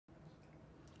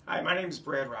Hi, my name is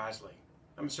Brad Rosley.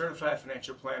 I'm a certified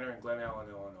financial planner in Glen Ellen,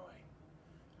 Illinois.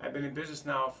 I've been in business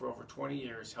now for over 20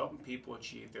 years helping people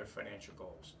achieve their financial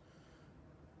goals.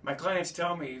 My clients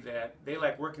tell me that they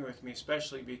like working with me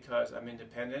especially because I'm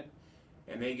independent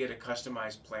and they get a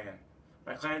customized plan.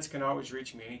 My clients can always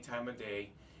reach me any time of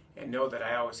day and know that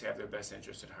I always have their best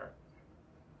interest at heart.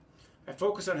 I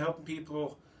focus on helping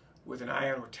people with an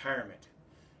eye on retirement,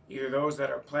 either those that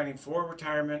are planning for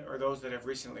retirement or those that have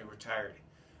recently retired.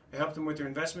 I help them with their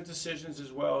investment decisions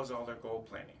as well as all their goal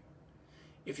planning.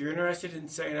 If you're interested in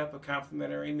setting up a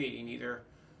complimentary meeting, either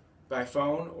by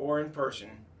phone or in person,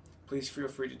 please feel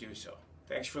free to do so.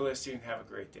 Thanks for listening and have a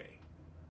great day.